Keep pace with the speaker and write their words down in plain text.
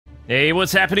Hey,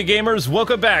 what's happening, gamers?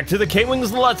 Welcome back to the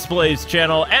KwingsLetsPlays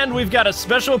channel, and we've got a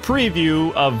special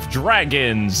preview of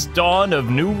Dragons, Dawn of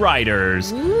New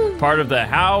Riders, part of the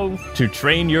How to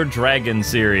Train Your Dragon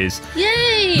series.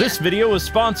 Yay! This video was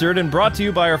sponsored and brought to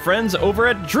you by our friends over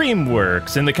at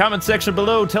DreamWorks. In the comment section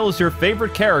below, tell us your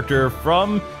favorite character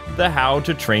from the How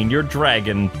to Train Your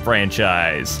Dragon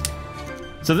franchise.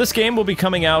 So this game will be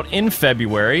coming out in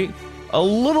February, a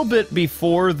little bit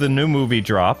before the new movie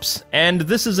drops, and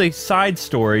this is a side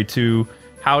story to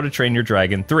How to Train Your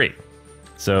Dragon 3.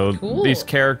 So these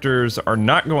characters are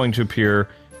not going to appear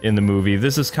in the movie.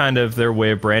 This is kind of their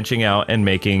way of branching out and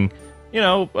making, you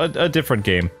know, a different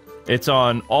game. It's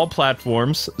on all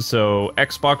platforms, so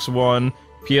Xbox One,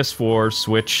 PS4,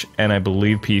 Switch, and I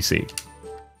believe PC.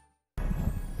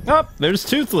 Oh, there's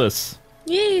Toothless.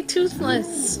 Yay,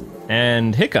 Toothless.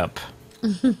 And HIccup.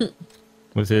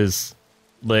 With his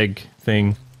leg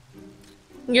thing.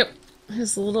 Yep,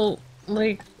 his little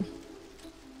leg.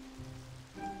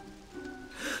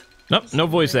 Nope, no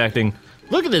voice acting.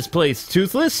 Look at this place,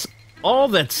 Toothless. All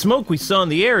that smoke we saw in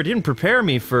the air didn't prepare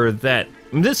me for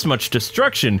this much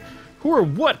destruction. Who or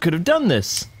what could have done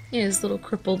this? Yeah, his little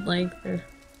crippled leg there.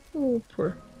 Oh,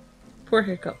 poor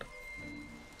HIccup.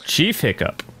 Chief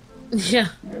HIccup. Yeah.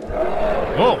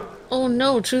 Whoa. Oh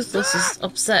no, Toothless is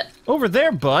upset. Over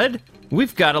there, bud.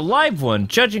 We've got a live one.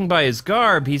 Judging by his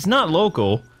garb, he's not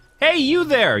local. Hey, you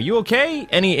there, you okay?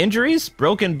 Any injuries?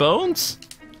 Broken bones?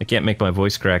 I can't make my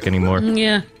voice crack anymore.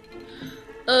 Yeah.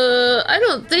 I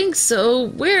don't think so.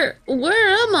 Where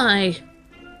am I?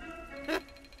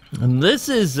 And this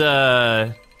is,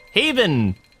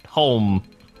 Havenholme,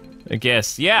 I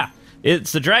guess. Yeah,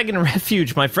 it's the dragon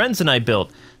refuge my friends and I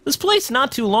built. This place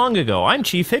not too long ago. I'm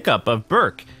Chief HIccup of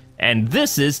Burke, and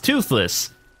this is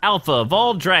Toothless, alpha of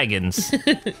all dragons.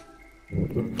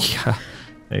 Yeah.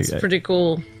 It's pretty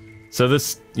cool. So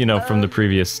this, you know, from the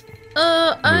previous movie.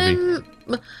 I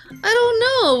don't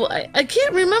know. I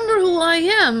can't remember who I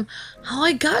am, how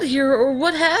I got here, or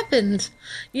what happened.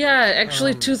 Yeah,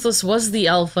 actually, Toothless was the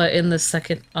alpha in the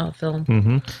second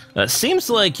film. Seems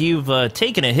like you've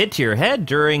taken a hit to your head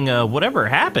during whatever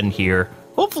happened here.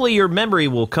 Hopefully your memory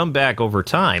will come back over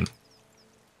time.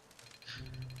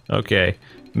 Okay.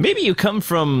 Maybe you come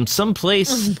from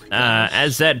someplace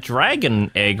as that dragon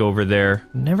egg over there.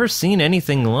 Never seen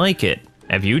anything like it.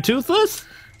 Have you, Toothless?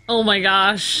 Oh my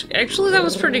gosh. Actually, that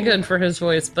was pretty good for his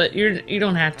voice, but you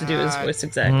don't have to do his voice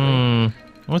exactly.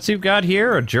 What's you've got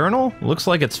here? A journal? Looks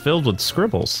like it's filled with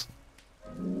scribbles.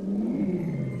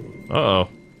 Uh-oh.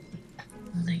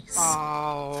 Nice.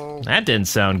 Oh. That didn't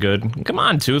sound good. Come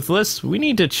on, Toothless. We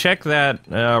need to check that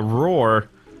roar.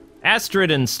 Astrid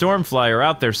and Stormfly are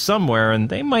out there somewhere, and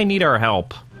they might need our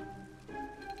help.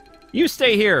 You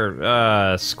stay here,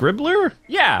 Scribbler?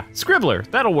 Yeah, Scribbler.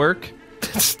 That'll work.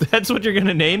 That's what you're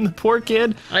gonna name the poor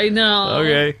kid? I know.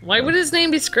 Okay. Why would his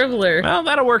name be Scribbler? Well,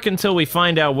 that'll work until we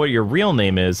find out what your real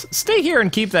name is. Stay here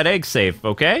and keep that egg safe,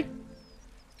 okay?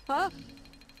 Huh?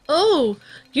 Oh,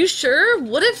 you sure?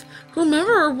 What if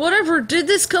whomever or whatever did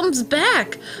this comes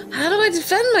back? How do I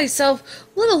defend myself,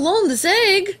 let alone this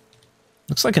egg?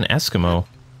 Looks like an Eskimo.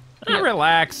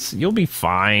 Relax, you'll be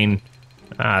fine.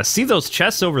 See those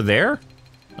chests over there?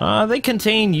 They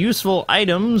contain useful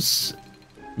items.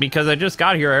 Because I just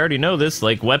got here, I already know this,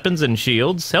 like weapons and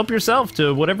shields. Help yourself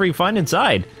to whatever you find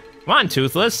inside. Come on,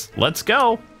 Toothless, let's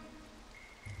go.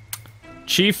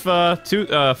 Chief, not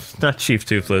Chief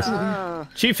Toothless.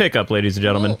 Chief HIccup, ladies and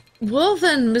gentlemen. Well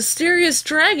then, mysterious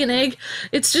dragon egg,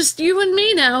 it's just you and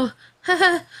me now.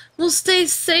 Haha, we'll stay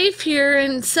safe here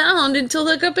and sound until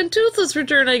HIccup and Toothless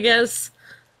return, I guess.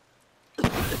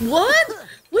 What?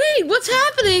 Wait, what's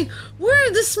happening? Where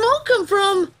did the smoke come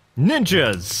from?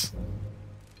 Ninjas!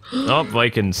 Oh,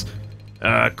 Vikings.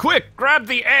 Quick, grab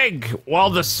the egg while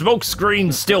the smoke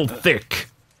screen's still thick.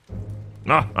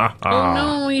 Oh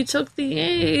no, he took the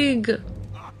egg.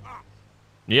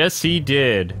 Yes, he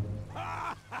did.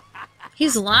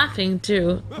 He's laughing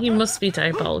too. He must be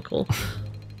diabolical.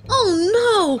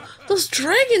 Oh no! Those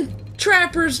dragon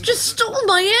trappers just stole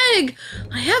my egg!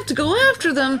 I have to go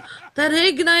after them. That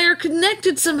egg and I are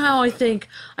connected somehow, I think.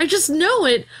 I just know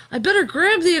it. I better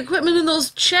grab the equipment in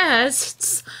those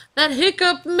chests that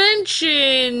HIccup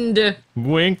mentioned.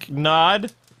 Wink,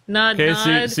 nod. Nod, okay,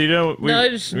 nod. so you know we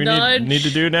nudge. need to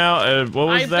do now. What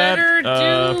was that? I better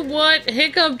do what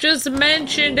HIccup just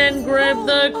mentioned and grab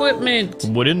the equipment.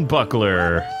 Wooden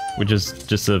buckler, which is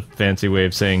just a fancy way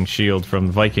of saying shield from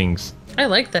Vikings. I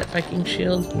like that Viking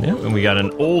shield. Yeah, and we got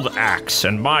an old axe,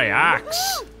 and my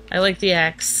axe. I like the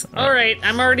axe. Alright,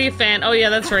 I'm already a fan. Oh yeah,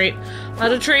 that's right. How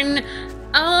to Train...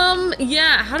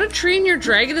 yeah, How to Train Your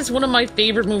Dragon is one of my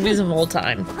favorite movies of all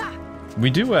time. We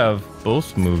do have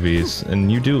both movies,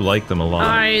 and you do like them a lot.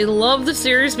 I love the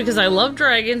series because I love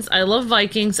dragons, I love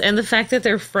Vikings, and the fact that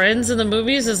they're friends in the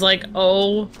movies is like,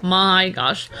 oh my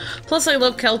gosh. Plus, I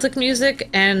love Celtic music,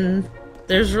 and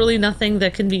there's really nothing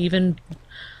that can be even,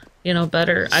 you know,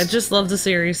 better. I just love the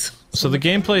series. So the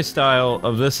gameplay style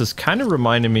of this is kind of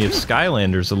reminding me of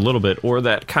Skylanders a little bit, or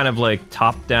that kind of like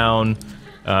top-down,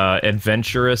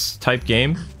 adventurous type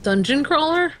game. Dungeon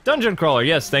crawler? Dungeon crawler,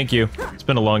 yes, thank you. It's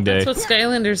been a long day. That's what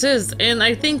Skylanders is, and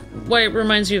I think why it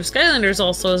reminds you of Skylanders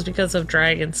also is because of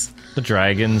dragons. The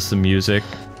dragons, the music.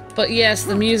 But yes,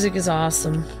 the music is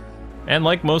awesome. And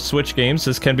like most Switch games,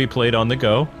 this can be played on the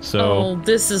go, so... Oh,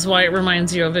 this is why it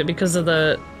reminds you of it, because of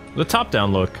the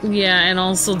top-down look. Yeah, and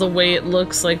also the way it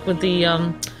looks like with the,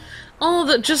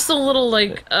 just the little,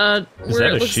 like, where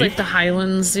it looks sheep? like the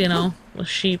Highlands, you know, with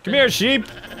sheep. Come here, sheep!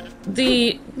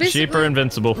 Sheep are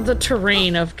invincible. The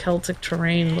terrain of Celtic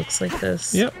terrain looks like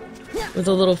this. Yep. With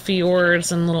the little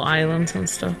fjords and little islands and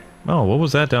stuff. Oh, what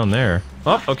was that down there?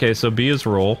 Oh, okay, so B is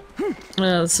roll.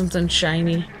 Something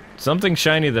shiny. Something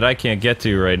shiny that I can't get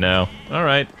to right now.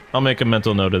 Alright, I'll make a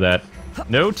mental note of that.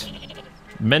 Note.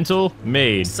 Mental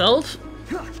made. Self?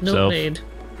 Note Self. made.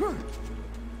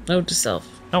 Note to self.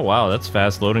 Oh wow, that's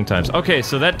fast loading times. Okay,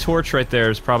 so that torch right there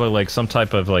is probably like some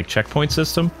type of like checkpoint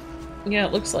system. Yeah,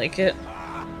 it looks like it.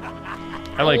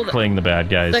 I like playing the bad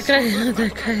guys. That guy's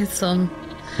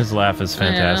His laugh is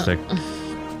fantastic.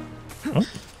 Oh.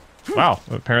 Wow,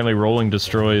 apparently rolling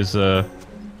destroys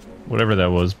whatever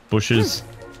that was. Bushes.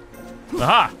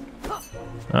 Aha!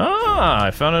 Ah,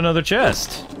 I found another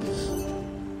chest.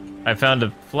 I found a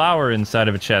flower inside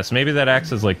of a chest. Maybe that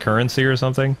acts as like currency or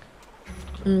something.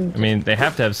 I mean, they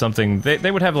have to have something.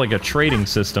 They would have like a trading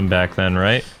system back then,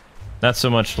 right? Not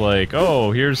so much like,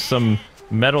 oh, here's some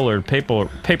metal or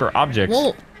paper objects.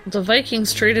 Well, the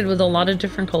Vikings traded with a lot of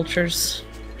different cultures.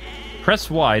 Press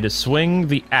Y to swing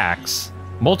the axe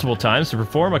multiple times to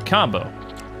perform a combo.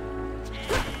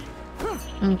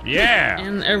 Yeah!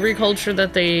 And every culture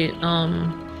that they,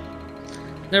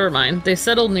 never mind. They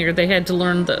settled near. They had to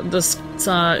learn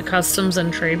the customs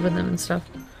and trade with them and stuff.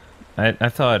 I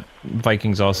thought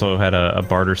Vikings also had a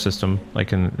barter system,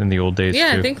 like in the old days,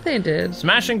 Yeah, too. I think they did.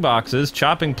 Smashing boxes,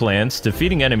 chopping plants,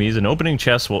 defeating enemies, and opening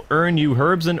chests will earn you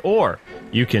herbs and ore.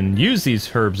 You can use these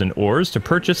herbs and ores to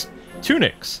purchase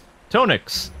tonics.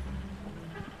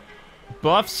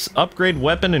 Buffs, upgrade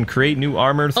weapon, and create new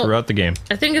armor throughout the game.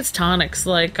 I think it's tonics,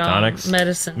 like Tonics?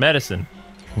 medicine. Medicine.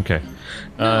 Okay.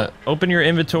 No. Open your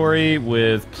inventory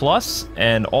with plus,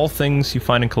 and all things you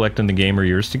find and collect in the game are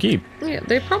yours to keep. Yeah,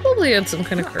 they probably had some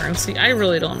kind of currency. I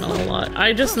really don't know a lot.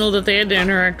 I just know that they had to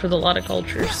interact with a lot of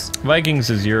cultures. Vikings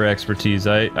is your expertise.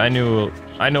 I know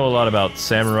a lot about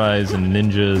samurais and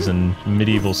ninjas and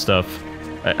medieval stuff.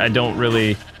 I don't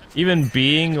really, even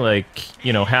being like,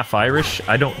 you know, half Irish,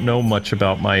 I don't know much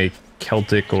about my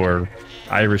Celtic or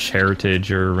Irish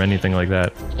heritage or anything like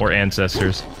that, or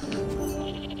ancestors.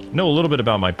 Know a little bit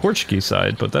about my Portuguese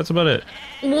side, but that's about it.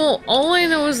 Well, all I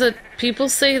know is that people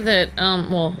say that,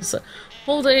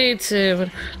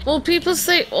 people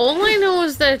say, all I know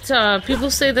is that, people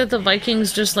say that the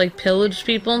Vikings just, like, pillaged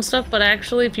people and stuff, but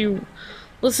actually, if you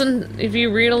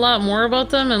read a lot more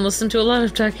about them and listen to a lot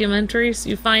of documentaries,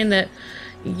 you find that,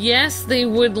 yes, they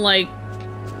would, like,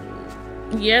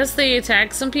 yes, they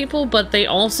attacked some people, but they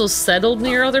also settled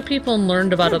near other people and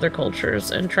learned about other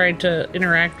cultures and tried to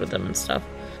interact with them and stuff.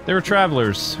 They were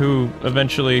travelers who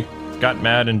eventually got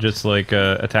mad and just, like,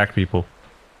 attacked people.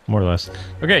 More or less.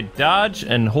 Okay, dodge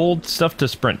and hold stuff to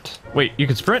sprint. Wait, you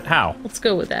can sprint? How? Let's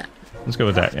go with that. Let's go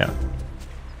with that, yeah.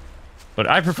 But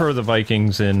I prefer the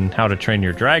Vikings in How to Train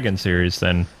Your Dragon series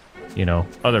than, you know,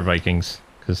 other Vikings,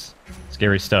 because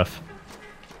scary stuff.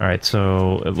 Alright,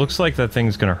 so it looks like that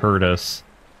thing's gonna hurt us.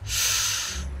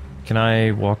 Can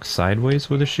I walk sideways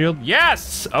with a shield?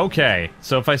 Yes! Okay,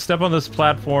 so if I step on this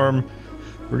platform,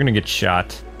 we're gonna get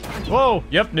shot. Whoa!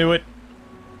 Yep, knew it.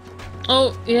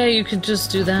 Oh, yeah, you could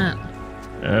just do that.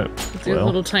 With your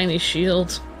little tiny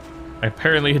shield.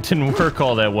 Apparently it didn't work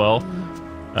all that well.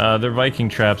 Their Viking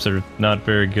traps are not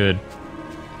very good.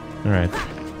 Alright.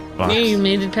 Yeah, you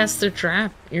made it past their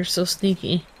trap. You're so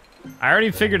sneaky. I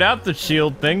already figured out the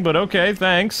shield thing, but okay,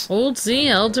 thanks. Hold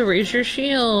ZL to raise your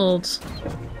shield.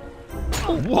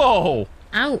 Whoa!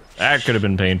 Ouch. That could have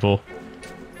been painful.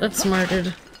 That's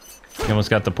smarted. You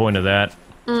almost got the point of that.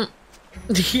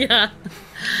 Yeah.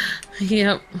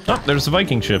 Yep. Oh, there's the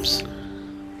Viking ships.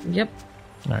 Yep.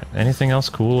 Alright, anything else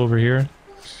cool over here?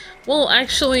 Well,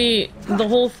 actually, the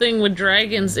whole thing with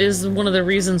dragons is one of the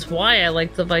reasons why I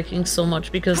like the Vikings so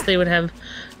much, because they would have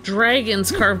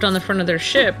dragons carved on the front of their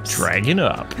ships. Dragon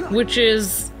up. Which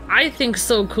is I think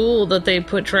so cool that they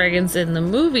put dragons in the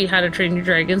movie How to Train Your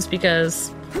Dragons,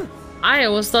 because I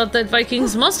always thought that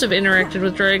Vikings must have interacted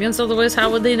with dragons, otherwise how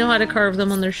would they know how to carve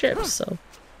them on their ships? So,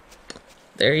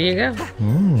 there you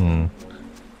go.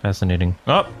 Fascinating.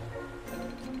 Oh!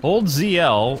 Hold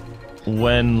ZL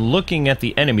when looking at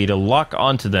the enemy to lock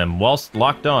onto them. Whilst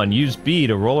locked on, use B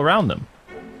to roll around them.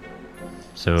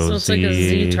 So it's like a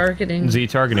Z targeting. Z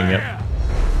targeting, yep.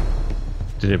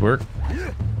 Did it work?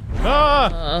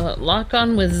 Ah! Lock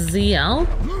on with ZL,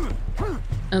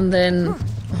 and then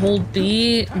hold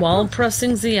B while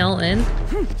pressing ZL in.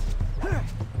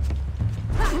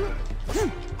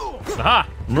 Aha!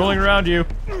 I'm rolling around you.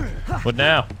 What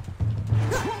now?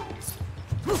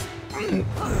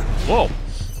 Whoa!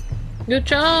 Good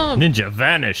job! Ninja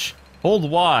vanish. Hold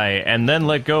Y and then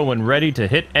let go when ready to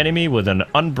hit enemy with an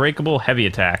unbreakable heavy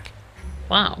attack.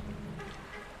 Wow.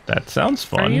 That sounds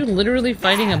fun. Are you literally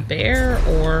fighting a bear,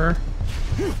 or...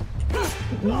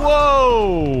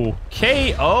 Whoa!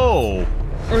 KO!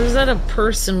 Or is that a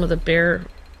person with a bear?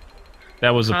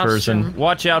 That was a person. Costume.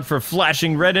 Watch out for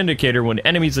flashing red indicator when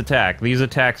enemies attack. These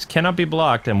attacks cannot be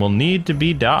blocked and will need to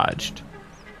be dodged.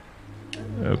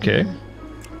 Okay.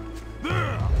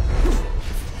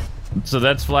 So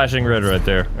that's flashing red right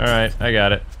there. Alright, I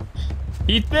got it.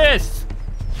 Eat this!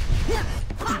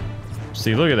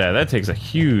 See, look at that. That takes a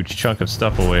huge chunk of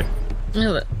stuff away.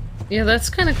 Yeah, that's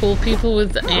kind of cool. People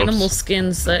with animal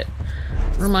skins. That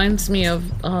reminds me of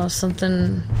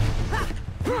something.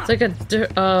 It's like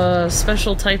a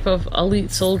special type of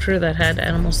elite soldier that had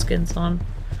animal skins on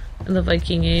in the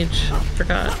Viking Age.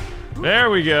 Forgot. There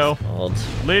we go. Called.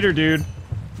 Later, dude.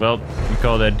 Well, you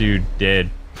call that dude dead.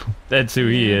 That's who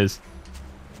he is.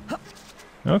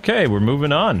 Okay, we're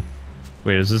moving on.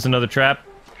 Wait, is this another trap?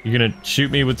 You gonna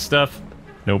shoot me with stuff?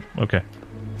 Nope. Okay.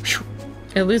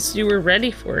 At least you were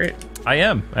ready for it. I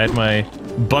am. I had my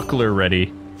buckler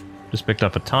ready. Just picked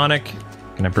up a tonic.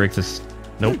 Can I break this?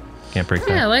 Nope. Can't break that.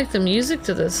 Yeah, I like the music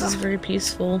to this. It's very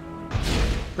peaceful.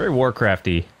 Very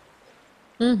Warcrafty.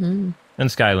 And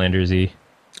Skylanders-y.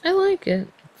 I like it.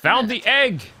 Found the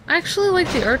egg! I actually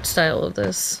like the art style of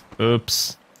this.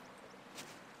 Oops.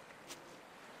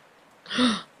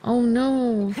 Oh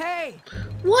no. Hey!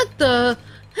 What the?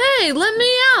 Hey, let me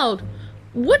out!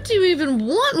 What do you even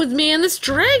want with me and this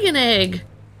dragon egg?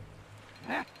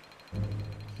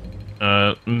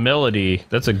 Melody.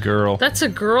 That's a girl. That's a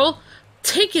girl?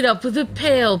 Take it up with the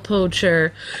pale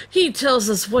poacher. He tells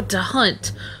us what to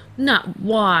hunt, not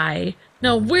why.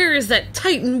 Now where is that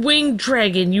Titan-winged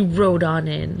dragon you rode on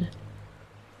in?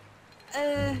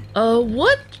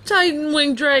 What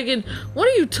Titan-winged dragon? What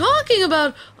are you talking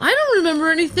about? I don't remember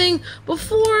anything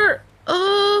before,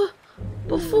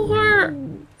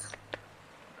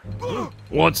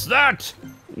 What's that?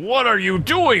 What are you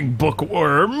doing,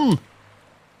 bookworm?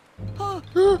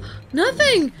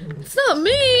 Nothing. It's not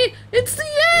me. It's the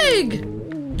egg.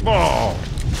 Oh.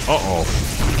 Uh-oh.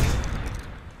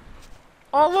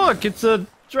 Oh, look, it's a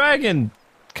dragon.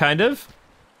 Kind of.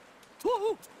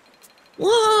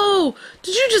 Whoa!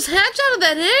 Did you just hatch out of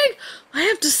that egg? I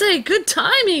have to say, good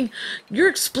timing. Your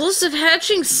explosive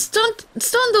hatching stunned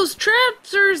those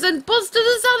trappers and busted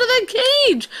us out of that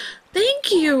cage.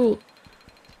 Thank you.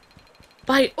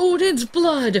 By Odin's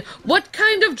blood, what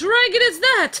kind of dragon is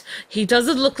that? He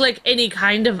doesn't look like any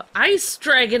kind of ice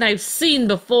dragon I've seen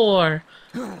before.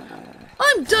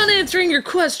 I'm done answering your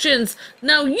questions.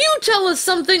 Now you tell us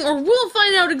something or we'll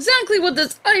find out exactly what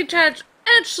this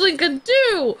hatchling can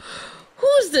do.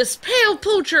 Who's this pale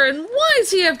poacher and why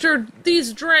is he after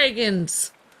these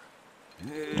dragons?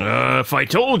 If I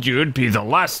told you, it'd be the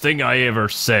last thing I ever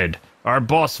said. Our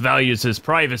boss values his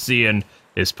privacy and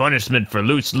his punishment for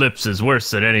loose lips is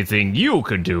worse than anything you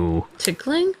could do.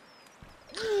 Tickling?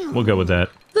 We'll go with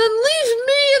that. Then leave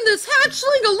me and this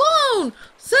hatchling alone!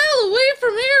 Sail away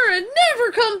from here and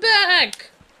never come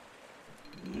back!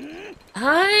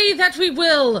 Aye, that we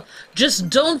will. Just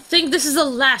don't think this is the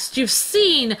last you've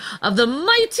seen of the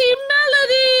mighty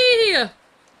Melody!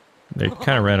 They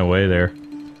kind of ran away there.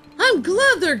 I'm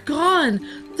glad they're gone.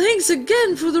 Thanks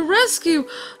again for the rescue.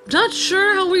 Not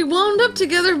sure how we wound up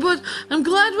together, but I'm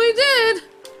glad we did.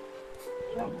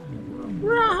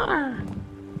 Roar.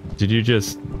 Did you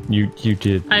just... You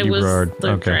did... I you was roared.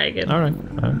 the Okay. dragon. All right.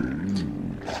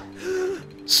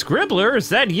 Scribbler, is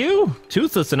that you?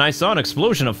 Toothless and I saw an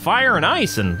explosion of fire and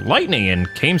ice and lightning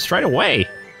and came straight away.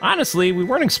 Honestly, we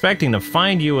weren't expecting to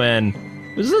find you and...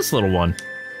 Who's this little one?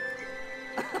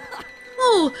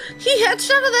 Oh, he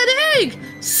hatched out of that egg!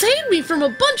 Saved me from a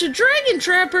bunch of dragon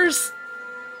trappers!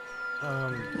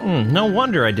 No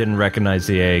wonder I didn't recognize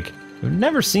the egg. We've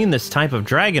never seen this type of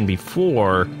dragon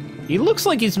before. He looks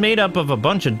like he's made up of a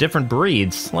bunch of different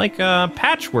breeds, like a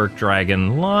patchwork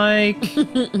dragon, like...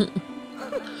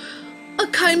 A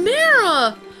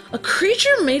chimera! A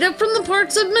creature made up from the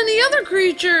parts of many other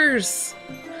creatures!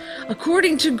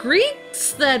 According to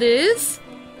Greeks, that is.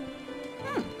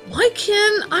 Why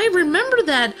can't I remember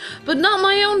that, but not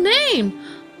my own name?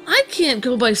 I can't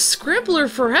go by Scribbler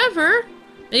forever.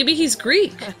 Maybe he's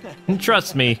Greek.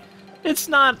 Trust me, it's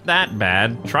not that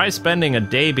bad. Try spending a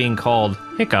day being called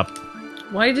Hiccup.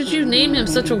 Why did you name him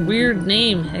such a weird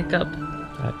name, Hiccup?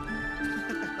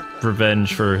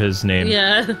 Revenge for his name.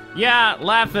 Yeah. Yeah,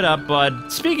 laugh it up,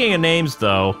 bud. Speaking of names,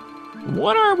 though,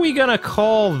 what are we gonna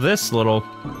call this little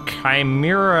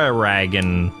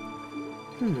chimeragon?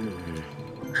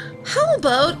 How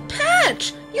about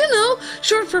Patch? You know,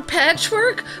 short for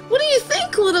patchwork. What do you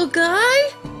think, little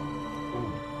guy?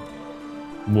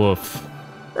 Woof.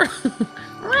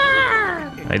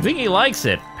 I think he likes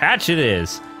it. Patch it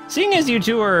is. Seeing as you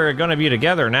two are gonna be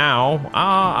together now,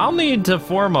 I'll need to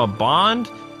form a bond.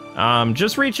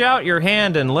 Just reach out your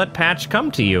hand and let Patch come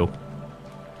to you.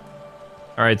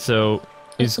 Alright, so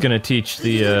he's gonna teach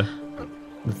the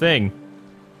thing.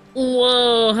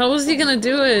 Whoa, how is he gonna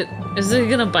do it? Is he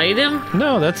gonna bite him?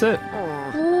 No, that's it.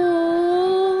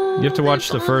 Oh, You have to watch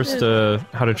the first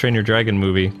How to Train Your Dragon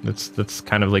movie. That's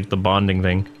kind of like the bonding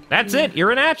thing. That's it,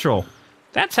 you're a natural.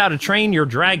 That's how to train your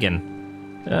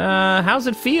dragon. How's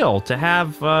it feel to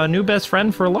have a new best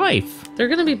friend for life? They're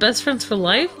gonna be best friends for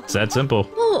life? It's that simple.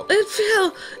 Oh, it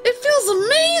feels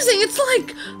amazing. It's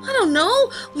like, I don't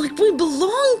know, like we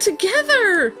belong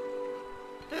together.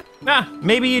 Ah,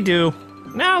 maybe you do.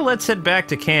 Now let's head back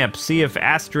to camp, see if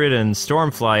Astrid and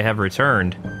Stormfly have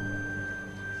returned.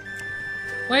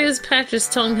 Why is Patch's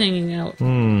tongue hanging out?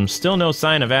 Still no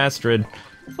sign of Astrid.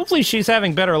 Hopefully she's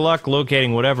having better luck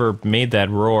locating whatever made that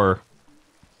roar.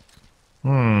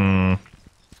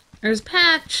 There's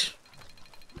Patch.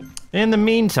 In the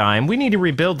meantime, we need to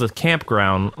rebuild the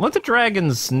campground. Let the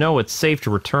dragons know it's safe to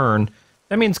return.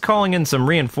 That means calling in some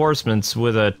reinforcements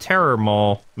with a terror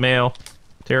mail.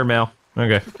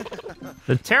 Okay.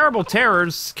 The terrible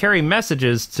terrors carry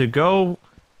messages to go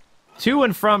to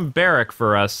and from barrack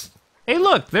for us. Hey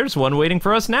look, there's one waiting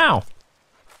for us now.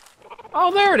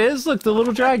 Oh, there it is. Look, the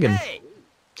little dragon.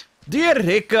 Dear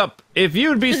Hiccup, if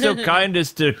you'd be so kind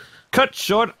as to cut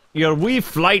short your wee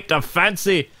flight of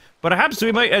fancy, perhaps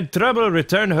we might have trouble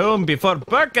return home before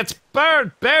Burke gets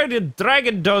buried in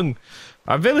dragon dung.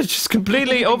 Our village is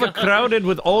completely overcrowded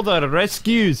with all the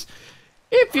rescues.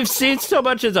 If you've seen so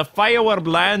much as a fireworm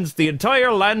lands, the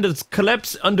entire land has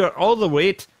collapsed under all the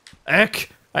weight. Eck,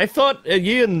 I thought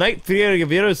you and Night Fury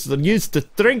of yours used to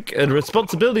drink and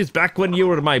responsibilities back when you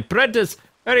were my apprentice.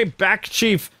 Hurry back,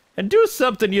 Chief, and do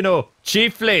something, you know,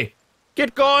 chiefly.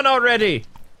 Get going already.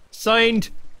 Signed,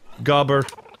 Gobber.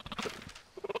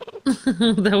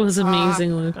 That was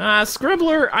amazing, Luke.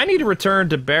 Scribbler, I need to return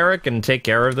to barrack and take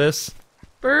care of this.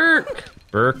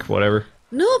 Burke, whatever.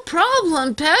 No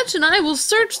problem. Patch and I will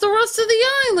search the rest of the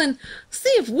island. See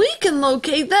if we can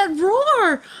locate that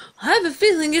roar. I have a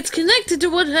feeling it's connected to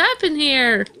what happened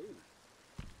here.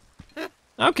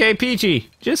 Okay, Peachy.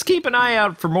 Just keep an eye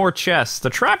out for more chests. The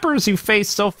trappers you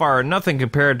faced so far are nothing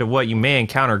compared to what you may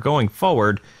encounter going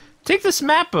forward. Take this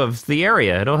map of the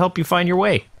area. It'll help you find your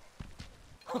way.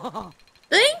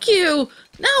 Thank you.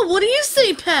 Now, what do you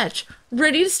say, Patch?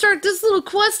 Ready to start this little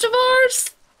quest of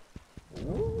ours?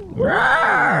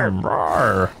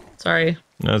 Sorry.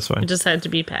 No, that's fine. It just had to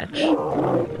be Patch.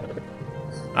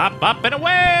 Up, up, and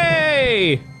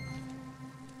away!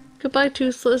 Goodbye,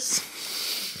 Toothless.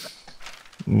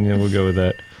 Yeah, we'll go with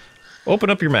that. Open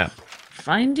up your map.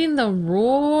 Finding the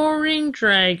roaring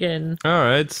dragon.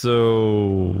 Alright,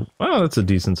 so... Oh, that's a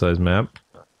decent-sized map.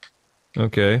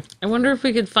 Okay. I wonder if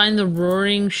we could find the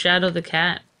roaring Shadow the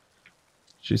Cat.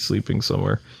 She's sleeping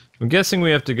somewhere. I'm guessing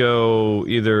we have to go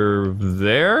either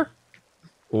there,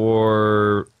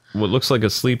 or what looks like a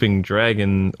sleeping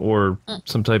dragon, or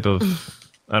some type of,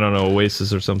 I don't know,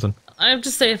 oasis or something. I have to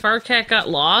say, if our cat got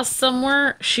lost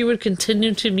somewhere, she would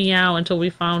continue to meow until we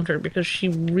found her, because she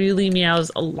really meows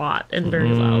a lot and very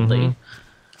loudly.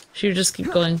 She would just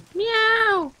keep going,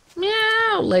 meow,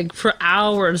 meow, like for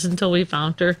hours until we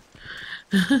found her.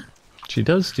 She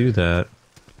does do that.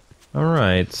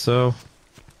 Alright, so...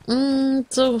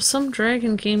 So some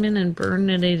dragon came in and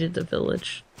burninated the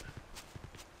village.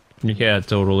 Yeah,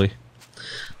 totally.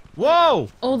 Whoa!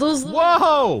 Oh, those little...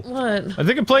 Whoa! What? I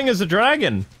think I'm playing as a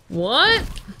dragon. What?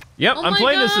 Yep, Oh I'm my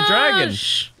playing as a dragon.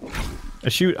 gosh! I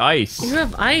shoot ice. You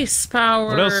have ice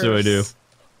powers. What else do I do?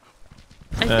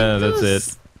 I think That's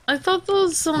it. I thought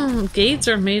those gates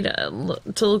are made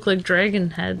to look like dragon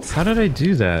heads. How did I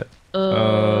do that?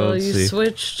 let's you see.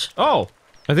 switched. Oh,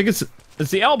 I think it's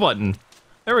the L button.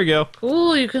 There we go.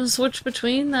 Cool, you can switch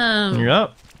between them.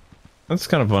 Yep. That's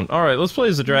kind of fun. All right, let's play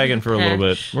as the dragon for a little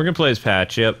bit. Patch. We're gonna play as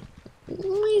Patch. Yep.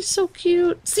 Oh, he's so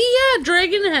cute. See, yeah,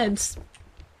 dragon heads.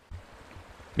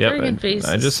 Yep. Dragon faces.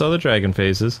 I just saw the dragon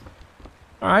faces.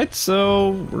 All right,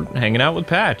 so we're hanging out with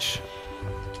Patch.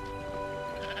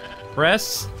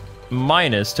 Press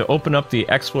minus to open up the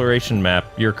exploration map.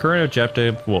 Your current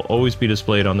objective will always be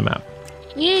displayed on the map.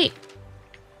 Yay.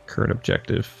 Current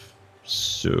objective.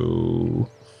 So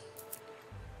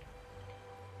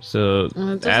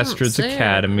Astrid's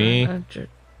Academy. Object.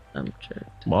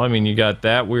 Well, I mean, you got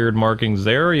that weird markings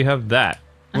there, or you have that.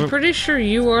 I'm pretty sure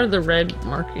you are the red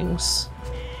markings.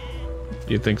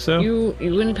 Do you think so?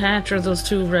 You and Patch are those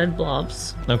two red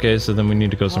blobs. Okay, so then we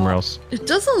need to go somewhere else. It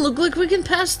doesn't look like we can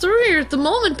pass through here at the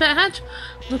moment, Patch.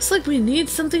 Looks like we need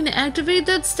something to activate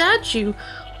that statue.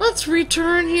 Let's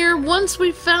return here once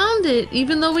we found it,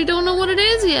 even though we don't know what it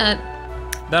is yet.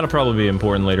 That'll probably be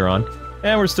important later on.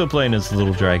 And we're still playing as the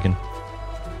little dragon.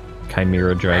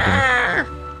 Chimera dragon.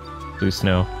 Please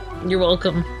no. You're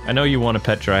welcome. I know you want a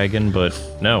pet dragon, but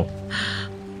no.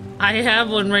 I have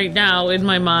one right now in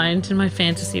my mind, in my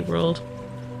fantasy world.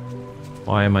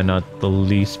 Why am I not the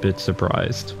least bit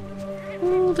surprised?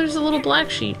 Oh, there's a little black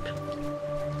sheep.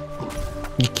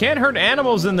 You can't hurt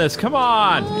animals in this, come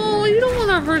on! Oh, you don't want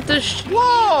to hurt this sheep.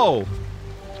 Whoa!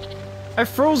 I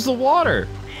froze the water.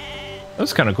 That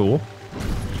was kind of cool.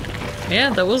 Yeah,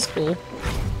 that was cool.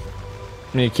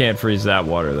 I mean, you can't freeze that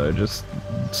water, though. Just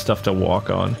stuff to walk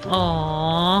on.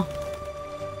 Aww.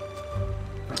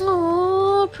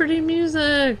 Aww, pretty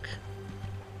music.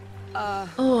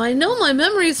 Oh, I know my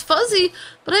memory's fuzzy,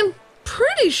 but I'm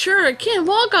pretty sure I can't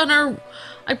walk on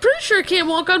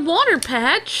water,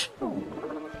 Patch.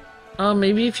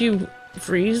 Maybe if you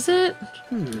freeze it?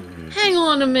 Hang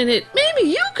on a minute. Maybe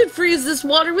you could freeze this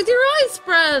water with your ice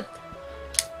breath.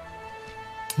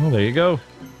 Well, there you go.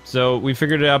 So, we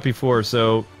figured it out before.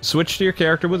 So, switch to your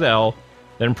character with L,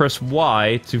 then press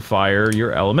Y to fire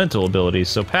your elemental abilities.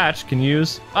 So, Patch can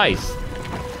use ice.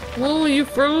 Oh, you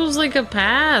froze like a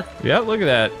path. Yeah, look at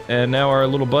that. And now our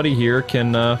little buddy here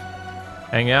can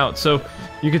hang out. So,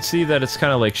 you can see that it's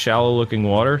kind of like shallow-looking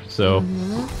water. So,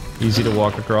 easy to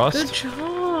walk across. Good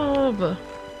job.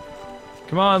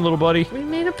 Come on, little buddy. We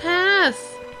made a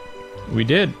path. We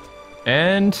did.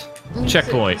 And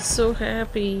checkpoint. So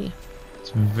happy. It's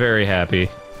very happy.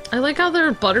 I like how there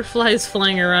are butterflies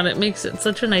flying around. It makes it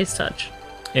such a nice touch.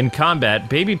 In combat,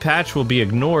 Baby Patch will be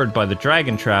ignored by the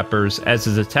dragon trappers as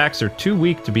his attacks are too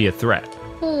weak to be a threat.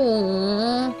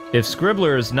 Aww. If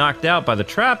Scribbler is knocked out by the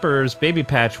trappers, Baby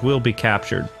Patch will be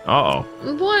captured. Uh-oh.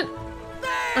 What?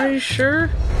 Are you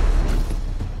sure?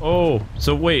 Oh,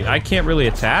 so wait, I can't really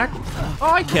attack?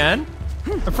 Oh, I can.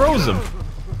 I froze him.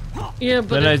 Yeah,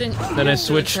 but Then I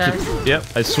switched to... Yep,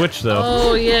 I switched, though.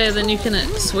 Oh, yeah, then you can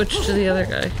switch to the other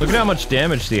guy. Look at how much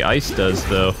damage the ice does,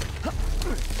 though.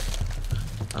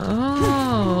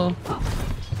 Oh.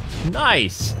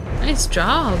 Nice. Nice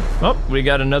job. Oh, we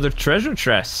got another treasure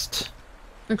chest.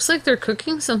 Looks like they're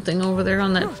cooking something over there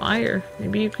on that fire.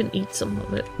 Maybe you can eat some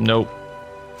of it. Nope.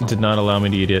 It did not allow me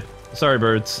to eat it. Sorry,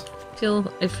 birds.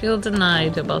 I feel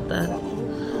denied about that.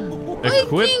 Equip.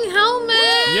 Viking helmet!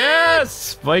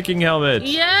 Yes! Viking helmet.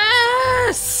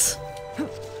 Yes!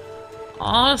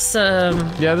 Awesome.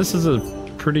 Yeah, this is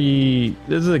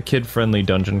a kid-friendly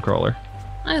dungeon crawler.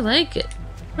 I like it.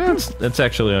 It's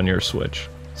actually on your Switch,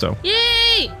 so.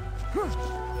 Yay!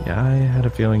 Yeah, I had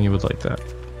a feeling you would like that.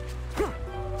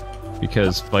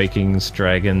 Because Vikings,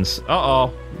 dragons.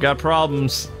 Uh-oh, got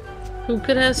problems. Who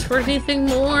could ask for anything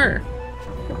more?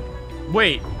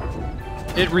 Wait,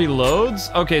 it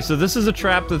reloads? Okay, so this is a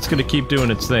trap that's gonna keep doing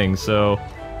its thing, so...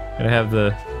 Gonna have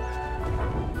the...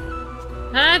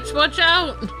 Patch, watch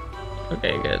out!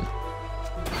 Okay, good.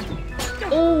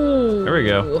 Oh! There we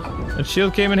go. That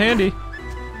shield came in handy.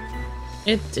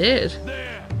 It did.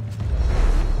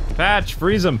 Patch,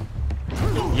 freeze him.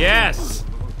 Yes!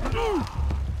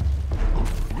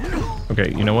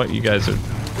 Okay, you know what? You guys are...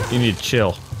 You need to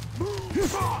chill.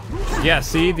 Yeah,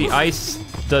 see? The ice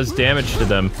does damage to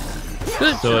them.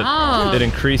 Good job. It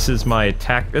increases my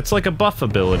attack. It's like a buff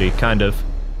ability, kind of.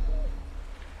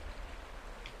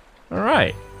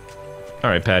 Alright.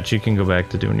 Alright, Patch, you can go back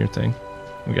to doing your thing.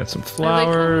 We got some I like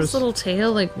how flowers. his little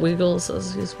tail like wiggles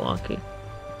as he's walking.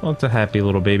 Well, it's a happy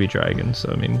little baby dragon,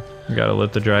 so I mean, you gotta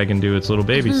let the dragon do its little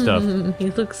baby stuff.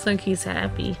 He looks like he's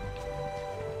happy.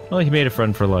 Well, he made a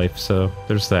friend for life, so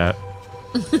there's that.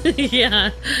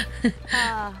 Yeah.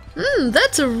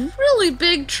 That's a really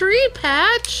big tree,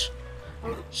 Patch.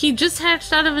 He just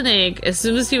hatched out of an egg. As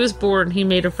soon as he was born, he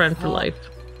made a friend for life.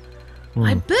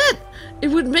 I bet it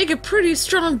would make a pretty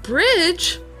strong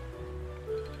bridge.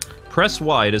 Press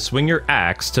Y to swing your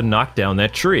axe to knock down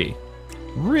that tree.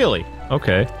 Really?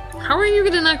 Okay. How are you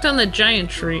gonna knock down the giant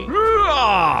tree?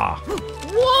 Ah!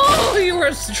 Whoa, you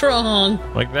are strong.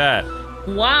 Like that.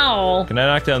 Wow. Can I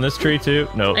knock down this tree too?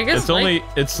 No. I guess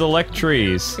it's select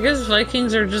trees. I guess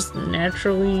Vikings are just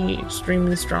naturally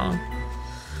extremely strong.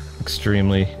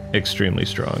 Extremely, extremely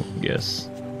strong, yes.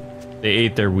 They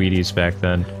ate their Wheaties back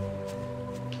then.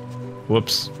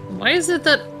 Whoops. Why is it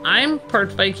that I'm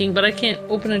part Viking, but I can't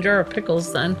open a jar of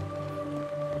pickles then?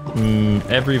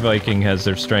 Every Viking has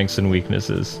their strengths and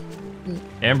weaknesses.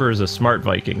 Amber is a smart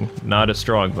Viking, not a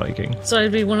strong Viking. So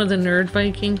I'd be one of the nerd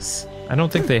Vikings? I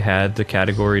don't think they had the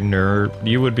category nerd.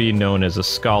 You would be known as a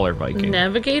scholar Viking.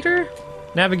 Navigator?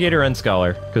 Navigator and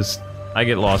scholar, because I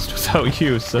get lost without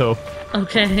you, so...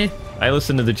 Okay. I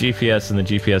listen to the GPS, and the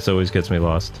GPS always gets me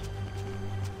lost.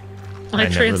 I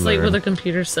never translate what learn. the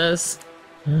computer says.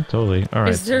 Yeah, totally. All right.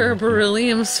 Is there a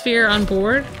beryllium sphere on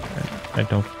board? I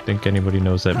don't think anybody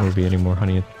knows that movie anymore,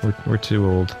 honey. We're too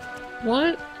old.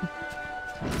 What?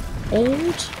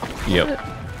 Old? Yep.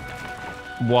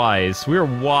 What? Wise. We're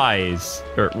wise.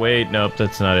 Or wait, nope,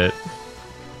 that's not it.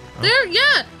 There,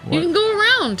 yeah! What? You can go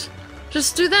around.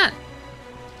 Just do that.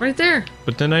 Right there.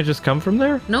 But didn't I just come from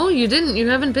there? No, you didn't. You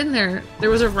haven't been there. There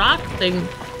was a rock thing.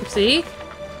 See?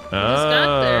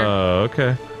 got there. Oh,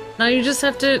 okay. Now you just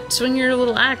have to swing your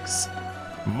little axe.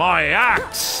 My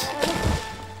axe!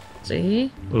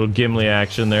 See? Little Gimli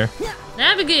action there.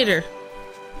 Navigator!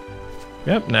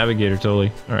 Yep, navigator,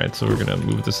 totally. Alright, so we're gonna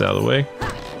move this out of the way.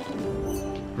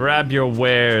 Grab your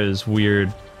wares,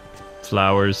 weird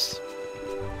flowers.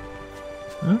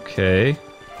 Okay.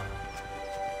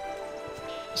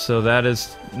 So that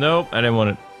is... Nope, I didn't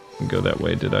want to go that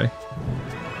way, did I?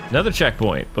 Another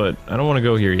checkpoint, but I don't want to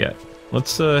go here yet.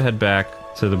 Let's head back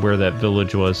to where that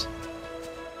village was.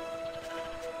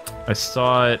 I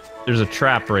saw it. There's a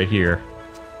trap right here.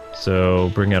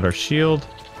 So bring out our shield.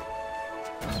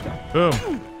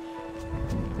 Boom.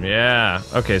 Yeah.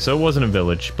 Okay, so it wasn't a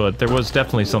village, but there was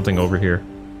definitely something over here.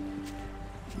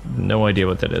 No idea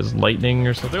what that is. Lightning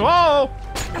or something. Whoa!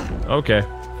 Okay.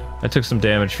 I took some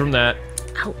damage from that.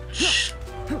 Ouch.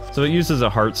 So it uses a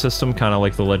heart system, kind of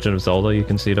like The Legend of Zelda. You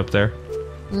can see it up there.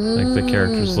 Like the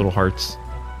characters' little hearts.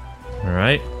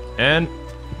 Alright. And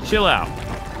chill out.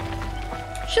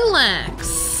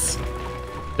 Chillax.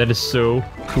 That is so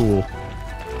cool.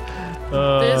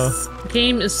 This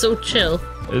game is so chill.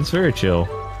 It's very chill.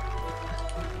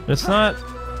 It's not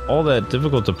all that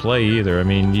difficult to play either. I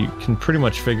mean, you can pretty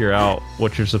much figure out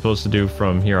what you're supposed to do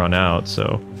from here on out,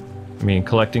 so... I mean,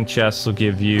 collecting chests will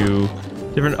give you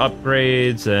different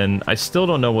upgrades, and I still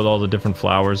don't know what all the different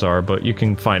flowers are, but you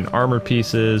can find armor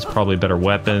pieces, probably better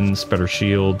weapons, better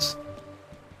shields.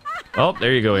 Oh,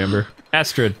 there you go, Amber.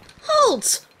 Astrid.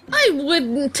 Halt! I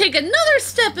wouldn't take another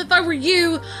step if I were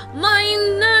you. My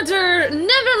nutter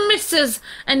never misses,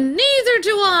 and neither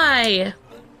do I.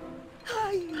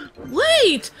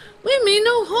 Wait! We mean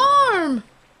no harm.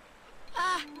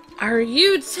 Are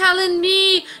you telling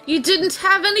me you didn't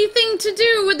have anything to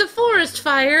do with the forest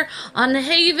fire on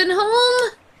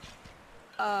Havenholme?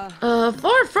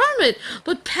 Far from it.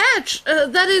 But Patch,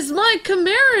 that is my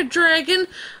chimera dragon.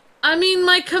 I mean,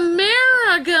 my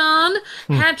chimeragon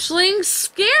hatchling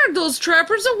scared those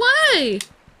trappers away.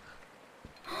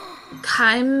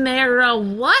 Chimera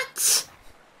what?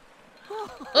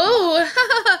 Oh,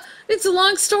 it's a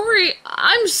long story.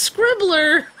 I'm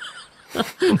Scribbler.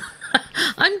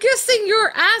 I'm guessing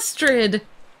you're Astrid.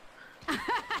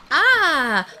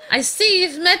 Ah, I see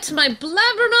you've met my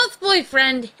blabbermouth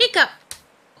boyfriend, HIccup.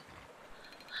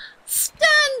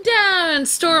 Stand down,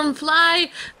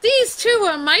 Stormfly. These two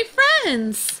are my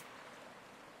friends.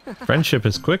 Friendship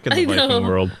is quick in the Viking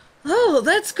world. Oh,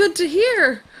 that's good to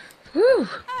hear. Whew.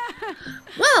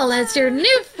 Well, as your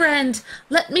new friend,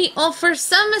 let me offer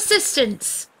some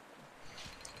assistance.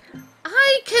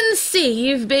 I can see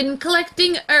you've been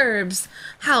collecting herbs.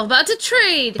 How about a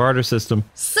trade? Barter system.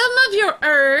 Some of your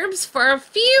herbs for a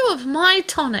few of my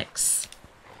tonics.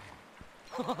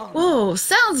 Whoa,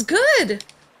 sounds good.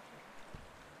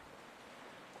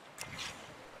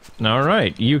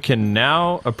 Alright, you can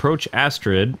now approach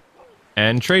Astrid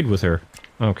and trade with her.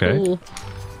 Okay. Ooh.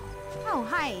 Oh,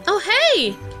 hi. Oh,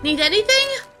 hey! Need anything?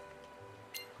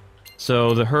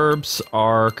 So the herbs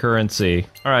are currency.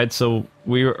 Alright, so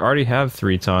we already have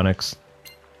 3 tonics.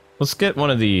 Let's get one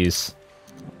of these.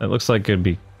 That looks like it'd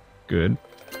be good.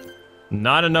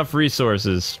 Not enough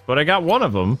resources, but I got one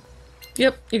of them.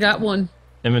 Yep, you got one.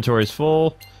 Inventory's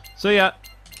full. So yeah,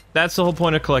 That's the whole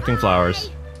point of collecting flowers.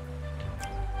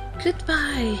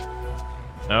 Goodbye.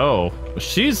 Oh,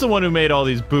 she's the one who made all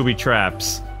these booby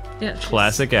traps. Yeah.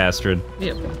 Classic Astrid.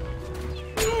 Yep.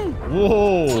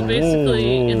 Whoa. So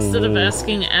basically, whoa. instead of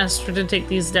asking Astrid to take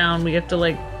these down, we have to,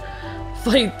 like,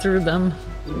 fight through them.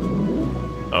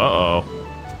 Uh-oh.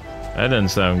 That didn't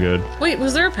sound good. Wait,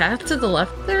 was there a path to the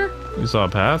left there? You saw a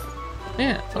path?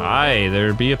 Yeah. Aye,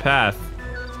 there'd be a path.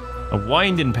 A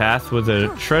winding path with a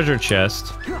treasure chest.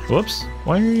 Whoops.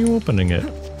 Why are you opening it?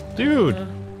 Dude!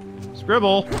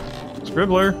 Scribble!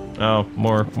 Scribbler! Oh,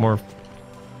 more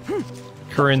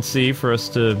currency for us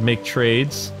to make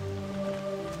trades.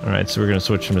 Alright, so we're gonna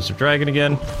switch to Mr. Dragon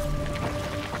again.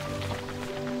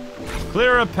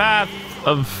 Clear a path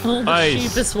of ice. The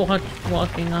sheep is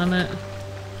walking on it.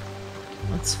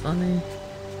 That's funny.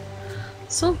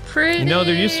 So pretty. You know,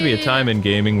 there used to be a time in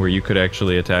gaming where you could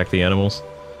actually attack the animals.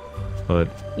 But...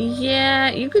 yeah,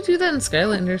 you could do that in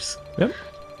Skylanders. Yep.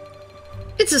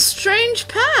 It's a strange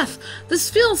path. This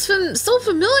feels so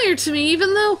familiar to me,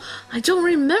 even though I don't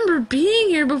remember being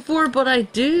here before, but I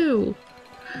do.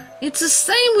 It's the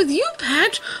same with you,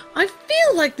 Patch. I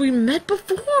feel like we met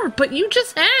before, but you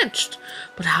just hatched.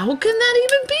 But how can that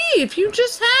even be if you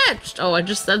just hatched? Oh, I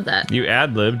just said that. You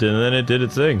ad-libbed and then it did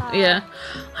its thing. Yeah.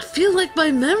 I feel like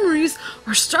my memories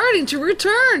are starting to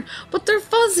return, but they're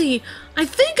fuzzy. I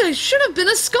think I should have been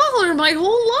a scholar my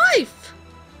whole life.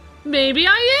 Maybe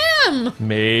I am.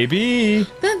 Maybe.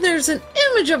 Then there's an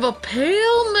image of a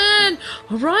pale man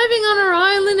arriving on our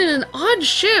island in an odd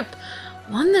ship.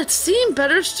 One that seemed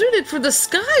better suited for the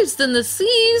skies than the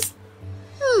seas.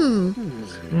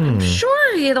 I'm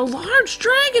sure he had a large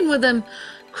dragon with him.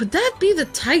 Could that be the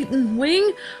Titan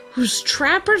Wing whose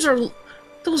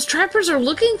those trappers are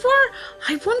looking for?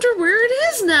 I wonder where it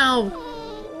is now.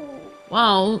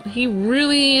 Wow, he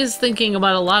really is thinking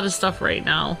about a lot of stuff right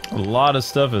now. A lot of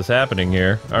stuff is happening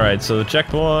here. Alright, so the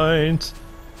checkpoint.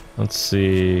 Let's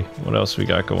see what else we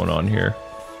got going on here.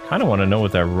 Kinda wanna know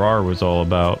what that roar was all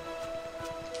about.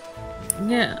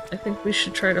 Yeah, I think we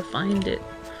should try to find it.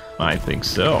 I think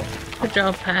so. Good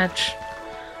job, Patch.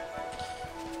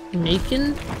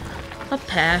 Making a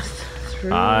path through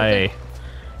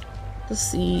the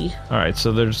sea. Alright,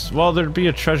 so there'd be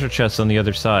a treasure chest on the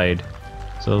other side.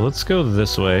 So let's go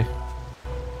this way.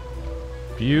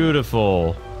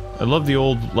 Beautiful. I love the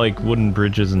old, like, wooden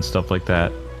bridges and stuff like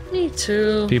that. Me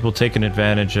too. People taking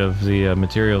advantage of the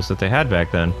materials that they had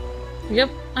back then.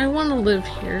 Yep, I want to live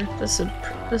here. This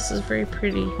is very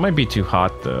pretty. Might be too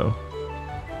hot, though.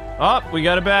 Oh, we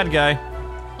got a bad guy.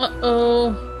 Uh-oh.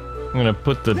 I'm gonna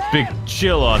put the big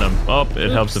chill on him. Oh,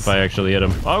 it helps if I actually hit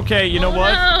him. Okay, you know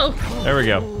what? No. There we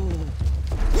go.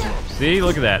 See,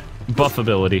 look at that. Buff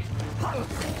ability.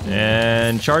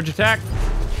 And charge attack.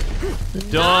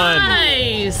 Done.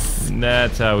 Nice.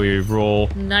 That's how we roll.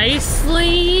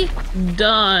 Nicely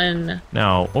done.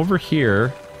 Now, over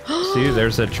here, see,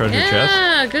 there's that treasure chest.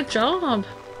 Yeah, good job.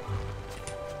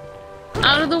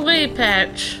 Out of the way,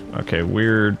 Patch. Okay,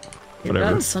 weird. You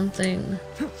Whatever. got something.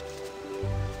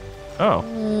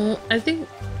 Oh. I think,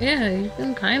 yeah, you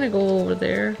can kind of go over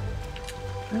there.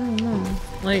 I don't know.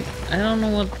 Like, I don't know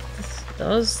what this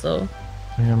does, though.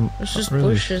 There's just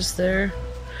really... bushes there.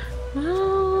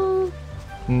 Well...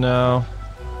 no.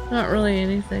 Not really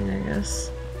anything, I guess.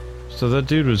 So that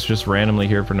dude was just randomly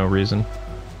here for no reason?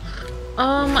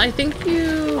 I think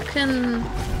you can...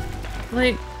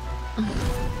 like...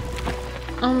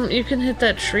 you can hit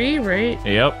that tree, right?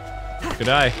 Yep. Good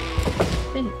eye.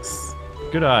 Thanks.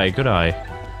 Good eye, good eye.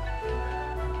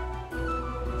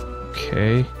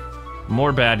 Okay.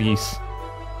 More baddies.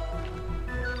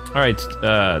 Alright,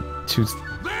 Tooth...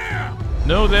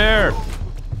 No, there!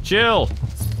 Chill!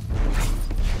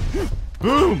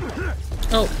 Boom!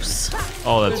 Oops.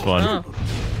 Oh, that's fun. Oh.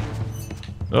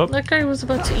 Oh, That guy was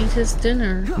about to eat his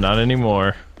dinner. not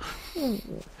anymore.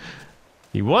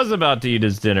 He was about to eat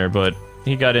his dinner, but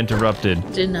he got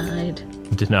interrupted. Denied.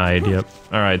 Denied, yep.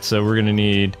 Alright, so we're gonna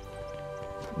need...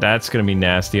 That's gonna be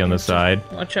nasty on the side.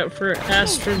 Watch out for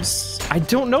Astrid's. I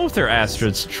don't know if they're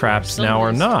Astrid's traps now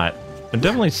or not. They're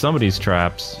definitely somebody's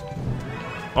traps.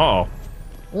 Uh-oh.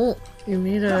 Oh, you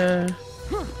made a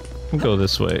We'll go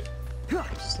this way.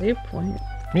 save point.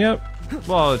 Yep.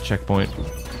 Well, a checkpoint.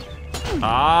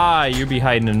 Ah, you'd be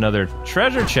hiding another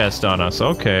treasure chest on us.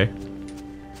 Okay.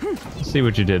 Let's see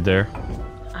what you did there.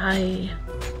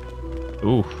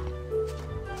 Ooh.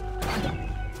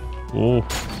 Ooh.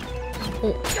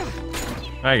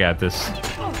 Oh. I got this.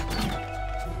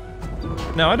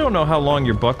 Now, I don't know how long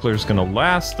your buckler's gonna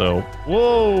last, though.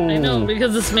 Whoa! I know,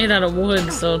 because it's made out of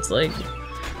wood, so it's like...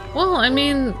 Well, I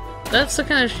mean, that's the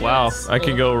kind of shit. Wow, I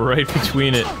could go right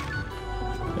between it.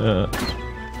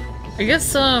 I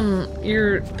guess,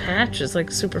 your Patch is,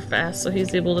 like, super fast, so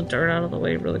he's able to dart out of the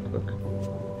way really quick.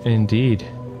 Indeed.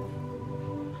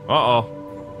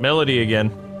 Uh-oh. Melody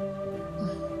again.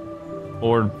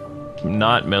 Or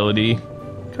not Melody.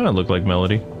 Kind of look like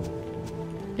Melody.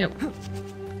 Yep.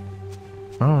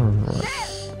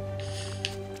 Alright.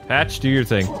 Patch, do your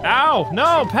thing. Ow!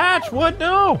 No! Patch! What?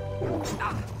 No!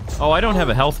 Oh, I don't have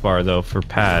a health bar, though, for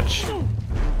Patch.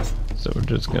 So we're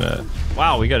just gonna...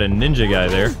 Wow, we got a ninja guy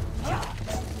there.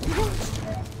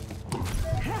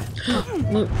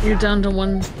 Look, you're down to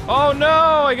 1. Oh no!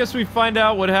 I guess we find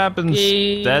out what happens.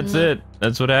 That's it.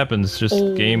 That's what happens. Just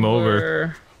game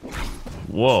over.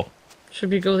 Whoa.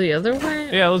 Should we go the other way?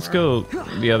 Yeah, let's go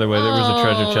the other way. There was a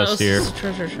treasure chest here. A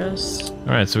treasure chest.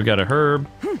 Alright, so we got a herb.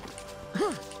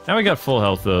 Now we got full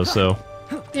health though, so...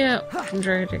 Yeah, we can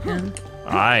try it again.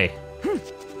 Aye.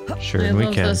 Sure, I we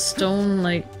love can. the stone,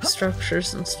 like,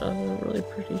 structures and stuff. They're really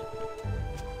pretty.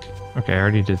 Okay, I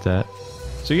already did that.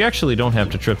 So you actually don't have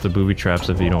to trip the booby traps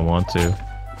if you don't want to.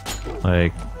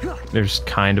 Like, there's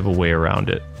kind of a way around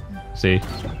it. See?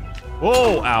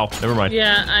 Whoa! Ow! Never mind.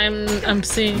 Yeah, I'm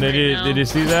seeing Did you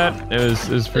see that? It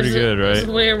was pretty good, right? There's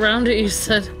a way around it, you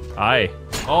said. Aye.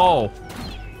 Oh!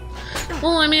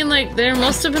 Well, I mean, like, there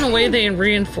must have been a way they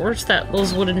reinforced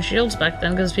those wooden shields back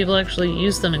then, because people actually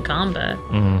used them in combat.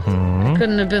 Mm-hmm. It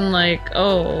couldn't have been like,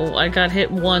 oh, I got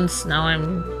hit once, now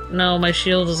no, my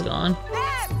shield is gone.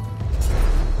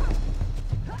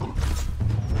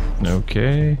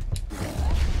 Okay.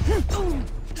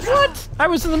 What? I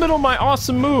was in the middle of my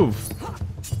awesome move.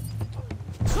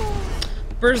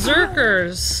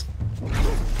 Berserkers!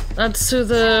 That's who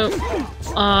the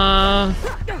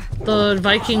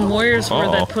Viking warriors were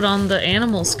that put on the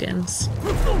animal skins.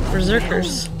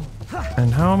 Berserkers.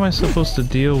 And how am I supposed to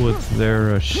deal with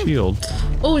their shield?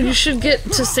 Oh, you should get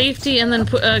to safety and then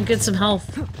get some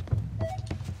health.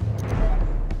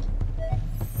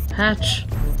 Patch.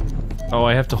 Oh,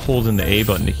 I have to hold in the A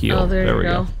button to heal. Oh, there we you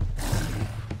go.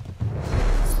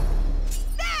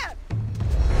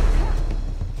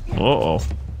 Uh-oh.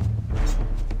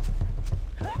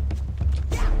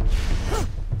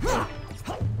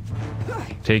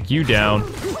 Take you down.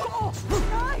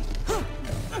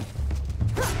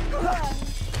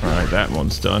 Alright, that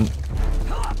one's done.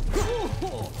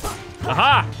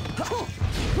 Aha!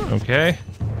 Okay.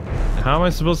 How am I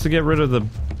supposed to get rid of the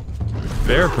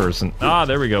bear person? Ah,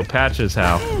 there we go. Patches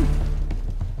how.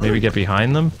 Maybe get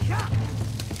behind them?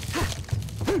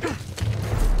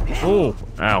 Oh,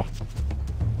 ow.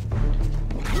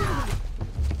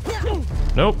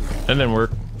 Nope, that didn't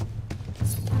work.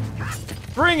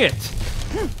 Bring it!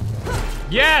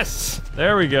 Yes!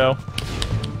 There we go.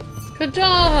 Good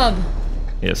job!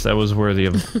 Yes, that was worthy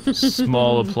of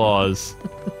small applause.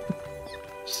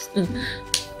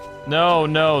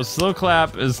 No, slow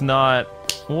clap is not...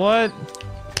 What?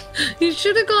 You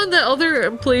should have gone to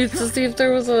other place to see if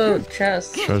there was a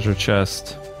chest. Treasure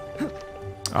chest.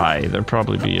 Aye, there'd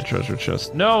probably be a treasure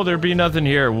chest. No, there'd be nothing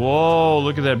here. Whoa,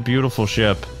 look at that beautiful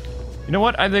ship. You know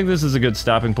what? I think this is a good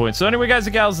stopping point. So anyway, guys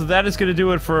and gals, that is going to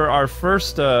do it for our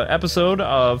first episode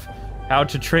of How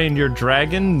to Train Your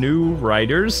Dragon New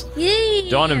Riders. Yay!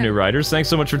 Dawn of New Riders. Thanks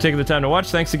so much for taking the time to watch.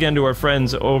 Thanks again to our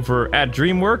friends over at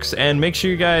DreamWorks. And make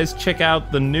sure you guys check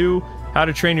out the new How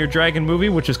to Train Your Dragon movie,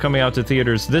 which is coming out to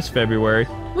theaters this February.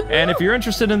 And if you're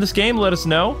interested in this game, let us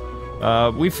know.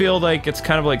 We feel like it's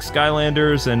kind of like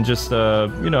Skylanders and just,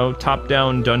 you know,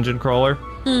 top-down dungeon crawler.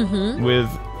 Mm-hmm. With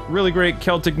really great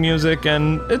Celtic music,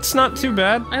 and it's not too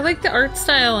bad. I like the art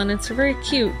style, and it's very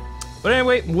cute. But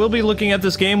anyway, we'll be looking at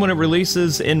this game when it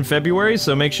releases in February,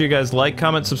 so make sure you guys like,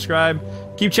 comment, subscribe.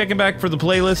 Keep checking back for the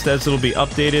playlist, as it'll be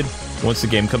updated once the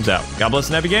game comes out. God bless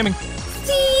and happy gaming!